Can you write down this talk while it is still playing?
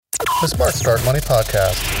The Smart Start Money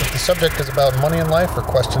Podcast. If the subject is about money in life or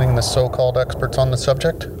questioning the so-called experts on the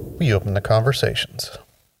subject, we open the conversations.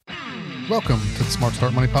 Welcome to the Smart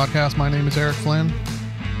Start Money Podcast. My name is Eric Flynn.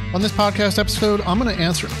 On this podcast episode, I'm going to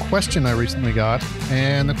answer a question I recently got.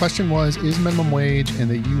 And the question was, is minimum wage in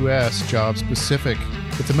the U.S. job specific?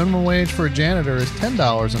 If the minimum wage for a janitor is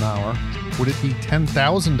 $10 an hour, would it be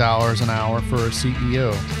 $10,000 an hour for a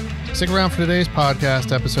CEO? Stick around for today's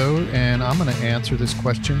podcast episode, and I'm going to answer this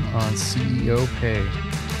question on CEO pay.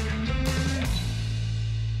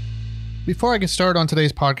 Before I get started on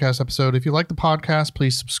today's podcast episode, if you like the podcast,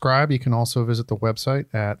 please subscribe. You can also visit the website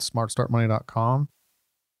at smartstartmoney.com.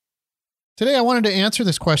 Today, I wanted to answer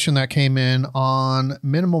this question that came in on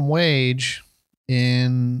minimum wage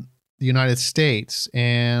in the United States.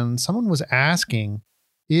 And someone was asking,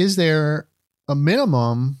 is there a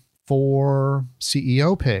minimum for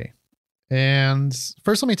CEO pay? And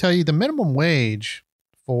first, let me tell you, the minimum wage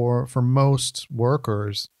for most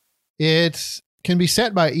workers, it can be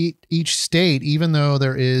set by each state, even though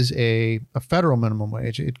there is a federal minimum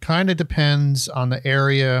wage. It kind of depends on the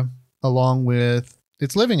area along with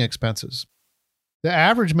its living expenses. The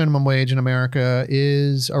average minimum wage in America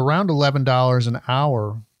is around $11 an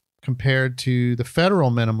hour compared to the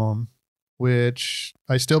federal minimum, which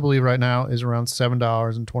I still believe right now is around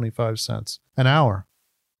 $7.25 an hour.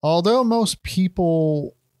 Although most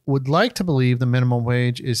people would like to believe the minimum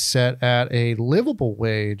wage is set at a livable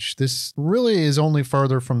wage, this really is only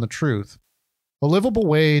further from the truth. A livable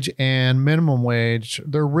wage and minimum wage,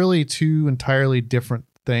 they're really two entirely different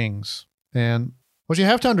things. And what you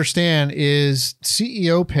have to understand is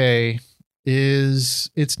CEO pay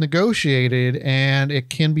it's negotiated and it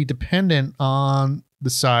can be dependent on the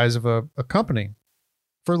size of a company.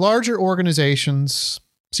 For larger organizations,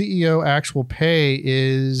 CEO actual pay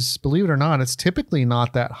is, believe it or not, it's typically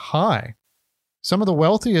not that high. Some of the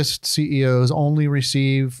wealthiest CEOs only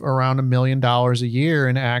receive around $1 million a year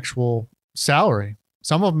in actual salary.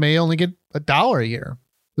 Some of them may only get $1 a year.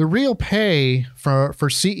 The real pay for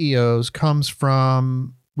CEOs comes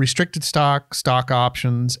from restricted stock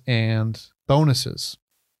options, and bonuses.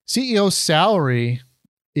 CEO's salary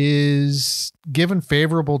is given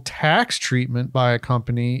favorable tax treatment by a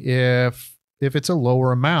company if it's a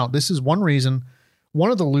lower amount. This is one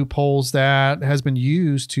of the loopholes that has been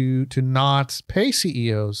used to not pay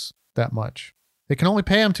CEOs that much. They can only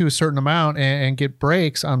pay them to a certain amount and get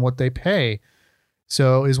breaks on what they pay.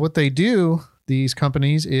 So is what they do, these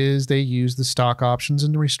companies, is they use the stock options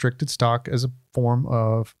and the restricted stock as a form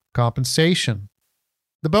of compensation.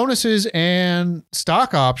 The bonuses and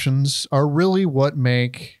stock options are really what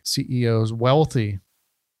make CEOs wealthy.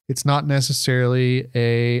 It's not necessarily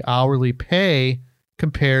an hourly pay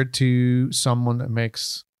compared to someone that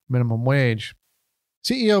makes minimum wage.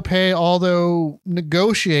 CEO pay, although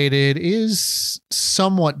negotiated, is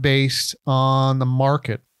somewhat based on the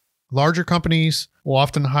market. Larger companies will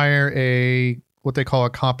often hire what they call a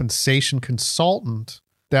compensation consultant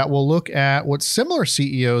that will look at what similar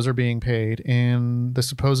CEOs are being paid in the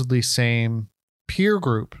supposedly same peer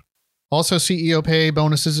group. Also, CEO pay,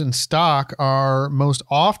 bonuses, and stock are most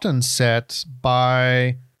often set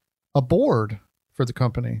by a board for the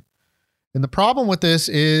company. And the problem with this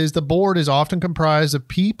is the board is often comprised of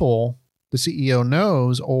people the CEO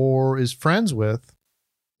knows or is friends with.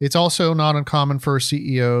 It's also not uncommon for a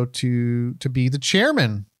CEO to be the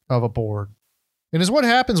chairman of a board. And is what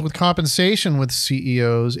happens with compensation with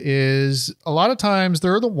CEOs is a lot of times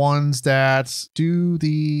they're the ones that do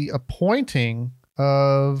the appointing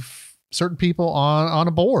of certain people on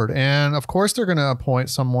a board. And of course, they're going to appoint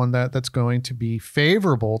someone that's going to be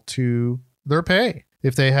favorable to their pay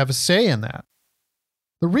if they have a say in that.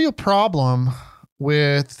 The real problem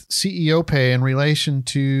with CEO pay in relation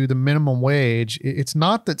to the minimum wage, it's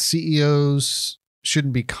not that CEOs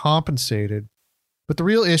shouldn't be compensated, but the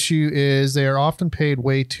real issue is they are often paid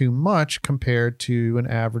way too much compared to an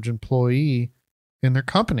average employee in their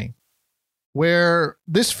company. Where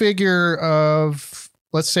this figure of,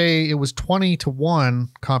 let's say it was 20-1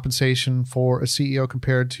 compensation for a CEO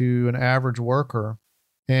compared to an average worker.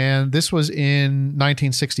 And this was in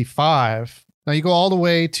 1965. Now you go all the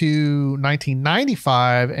way to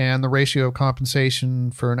 1995 and the ratio of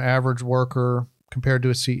compensation for an average worker compared to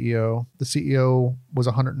a CEO. The CEO was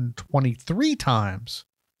 123 times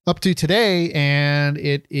up to today. And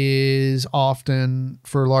it is often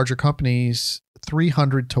for larger companies,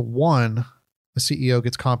 300-1. A CEO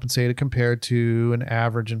gets compensated compared to an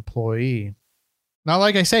average employee. Now,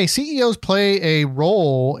 like I say, CEOs play a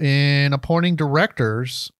role in appointing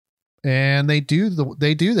directors, and they do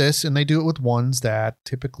this, and they do it with ones that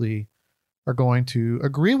typically are going to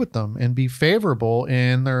agree with them and be favorable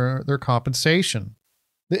in their compensation.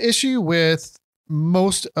 The issue with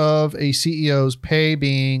most of a CEO's pay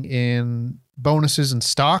being in bonuses and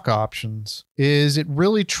stock options is it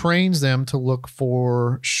really trains them to look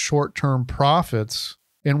for short-term profits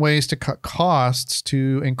and ways to cut costs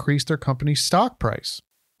to increase their company's stock price.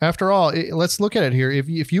 After all, let's look at it here.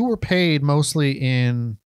 If you were paid mostly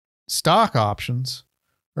in stock options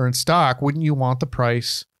or in stock, wouldn't you want the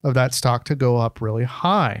price of that stock to go up really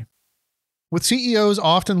high? With CEOs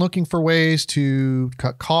often looking for ways to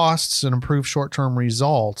cut costs and improve short-term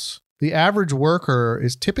results, the average worker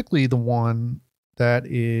is typically the one that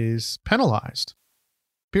is penalized.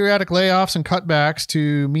 Periodic layoffs and cutbacks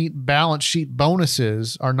to meet balance sheet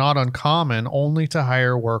bonuses are not uncommon, only to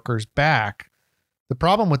hire workers back. The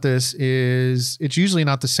problem with this is it's usually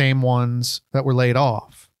not the same ones that were laid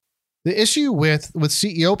off. The issue with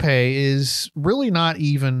CEO pay is really not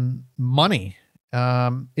even money.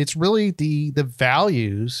 It's really the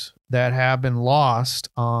values that have been lost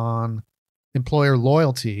on employer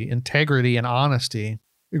loyalty, integrity, and honesty.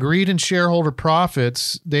 Greed and shareholder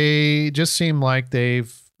profits, they just seem like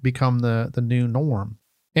they've become the new norm.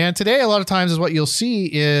 And today, a lot of times is what you'll see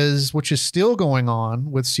is, which is still going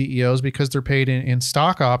on with CEOs because they're paid in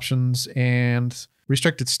stock options and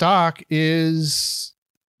restricted stock, is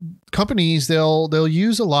companies, they'll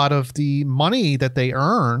use a lot of the money that they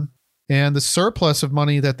earn and the surplus of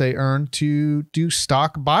money that they earn to do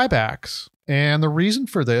stock buybacks. And the reason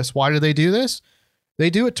for this, why do they do this? They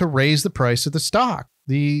do it to raise the price of the stock.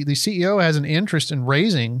 The CEO has an interest in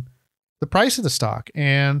raising the price of the stock.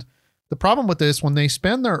 And the problem with this, when they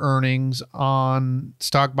spend their earnings on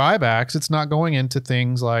stock buybacks, it's not going into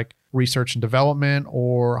things like research and development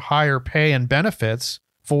or higher pay and benefits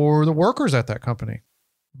for the workers at that company.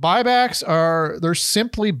 Buybacks they're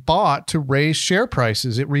simply bought to raise share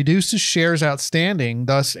prices. It reduces shares outstanding,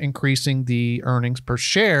 thus increasing the earnings per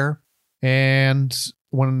share. And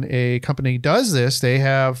when a company does this, they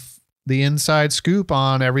have the inside scoop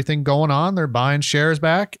on everything going on. They're buying shares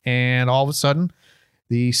back, and all of a sudden,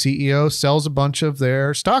 the CEO sells a bunch of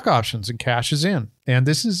their stock options and cashes in. And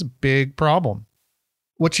this is a big problem.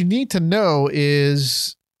 What you need to know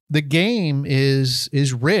is the game is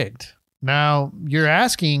rigged. Now, you're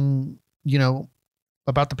asking,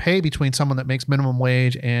 about the pay between someone that makes minimum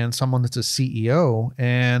wage and someone that's a CEO.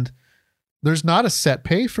 And there's not a set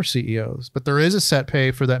pay for CEOs, but there is a set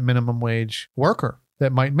pay for that minimum wage worker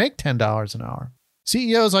that might make $10 an hour.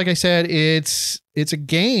 CEOs, like I said, it's a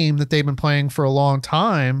game that they've been playing for a long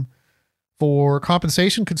time for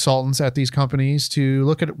compensation consultants at these companies to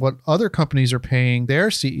look at what other companies are paying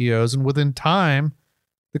their CEOs. And within time,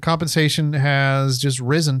 the compensation has just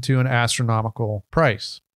risen to an astronomical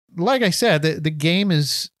price. Like I said, the game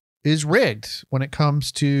is rigged when it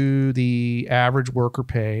comes to the average worker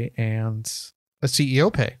pay and a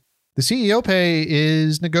CEO pay. The CEO pay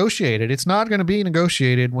is negotiated. It's not going to be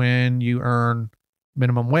negotiated when you earn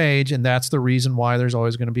minimum wage, and that's the reason why there's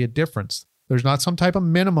always going to be a difference. There's not some type of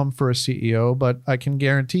minimum for a CEO, but I can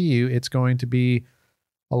guarantee you it's going to be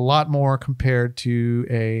a lot more compared to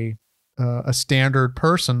a standard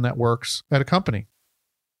person that works at a company.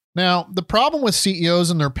 Now, the problem with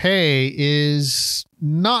CEOs and their pay is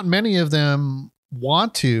not many of them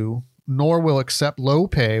want to, nor will accept low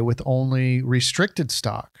pay with only restricted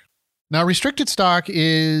stock. Now, restricted stock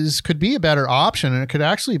could be a better option, and it could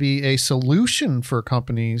actually be a solution for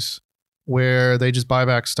companies where they just buy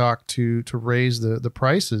back stock to raise the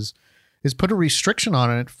prices, is put a restriction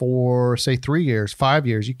on it for, say, 3 years, 5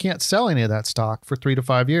 years. You can't sell any of that stock for 3 to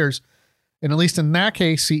 5 years. And at least in that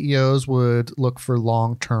case, CEOs would look for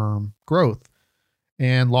long-term growth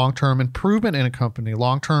and long-term improvement in a company,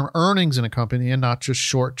 long-term earnings in a company, and not just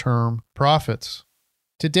short-term profits.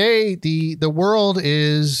 Today, the world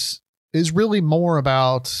is really more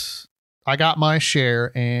about, I got my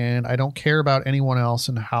share and I don't care about anyone else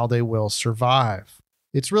and how they will survive.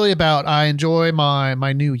 It's really about, I enjoy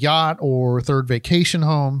my new yacht or third vacation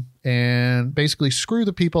home and basically screw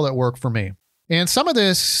the people that work for me. And some of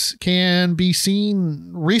this can be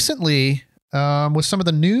seen recently with some of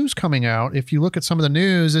the news coming out. If you look at some of the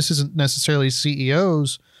news, this isn't necessarily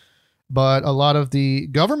CEOs, but a lot of the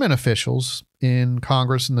government officials in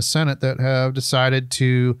Congress and the Senate that have decided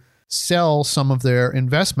to sell some of their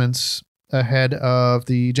investments ahead of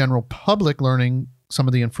the general public learning some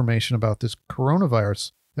of the information about this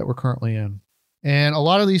coronavirus that we're currently in. And a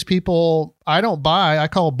lot of these people, I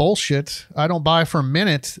call bullshit. I don't buy for a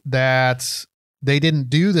minute that they didn't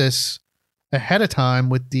do this ahead of time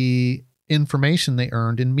with the information they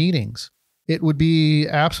earned in meetings. It would be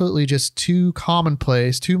absolutely just too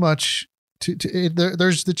commonplace, too much.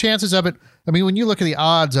 There's the chances of it I mean, when you look at the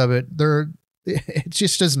odds of it, it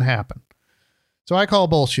just doesn't happen. So I call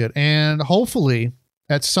bullshit. And hopefully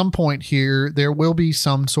at some point here, there will be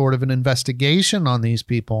some sort of an investigation on these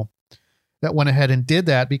people that went ahead and did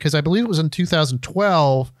that, because I believe it was in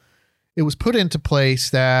 2012, it was put into place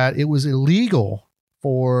that it was illegal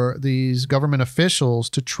for these government officials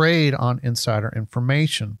to trade on insider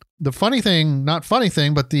information. The funny thing, not funny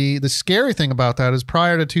thing, but the scary thing about that is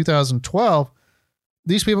prior to 2012,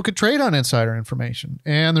 these people could trade on insider information,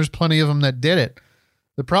 and there's plenty of them that did it.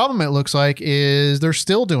 The problem, it looks like, is they're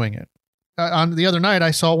still doing it. On the other night, I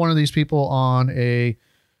saw one of these people on a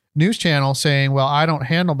news channel saying, well, I don't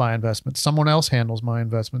handle my investments. Someone else handles my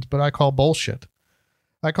investments, but I call bullshit.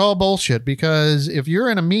 I call bullshit because if you're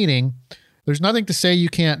in a meeting, there's nothing to say you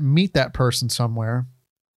can't meet that person somewhere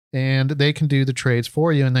and they can do the trades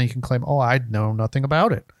for you, and then you can claim, oh, I know nothing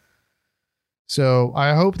about it. So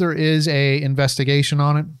I hope there is a investigation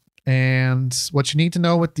on it. And what you need to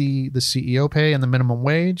know with the CEO pay and the minimum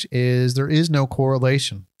wage is there is no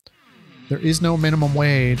correlation. There is no minimum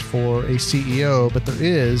wage for a CEO, but there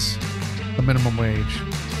is a minimum wage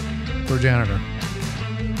for a janitor.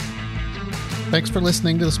 Thanks for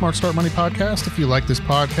listening to the Smart Start Money podcast. If you like this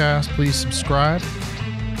podcast, please subscribe.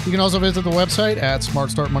 You can also visit the website at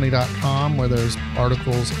smartstartmoney.com, where there's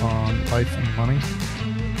articles on life and money.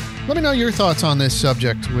 Let me know your thoughts on this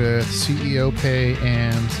subject with CEO pay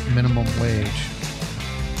and minimum wage.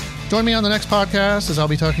 Join me on the next podcast as I'll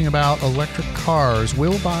be talking about electric cars.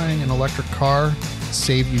 Will buying an electric car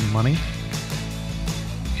save you money?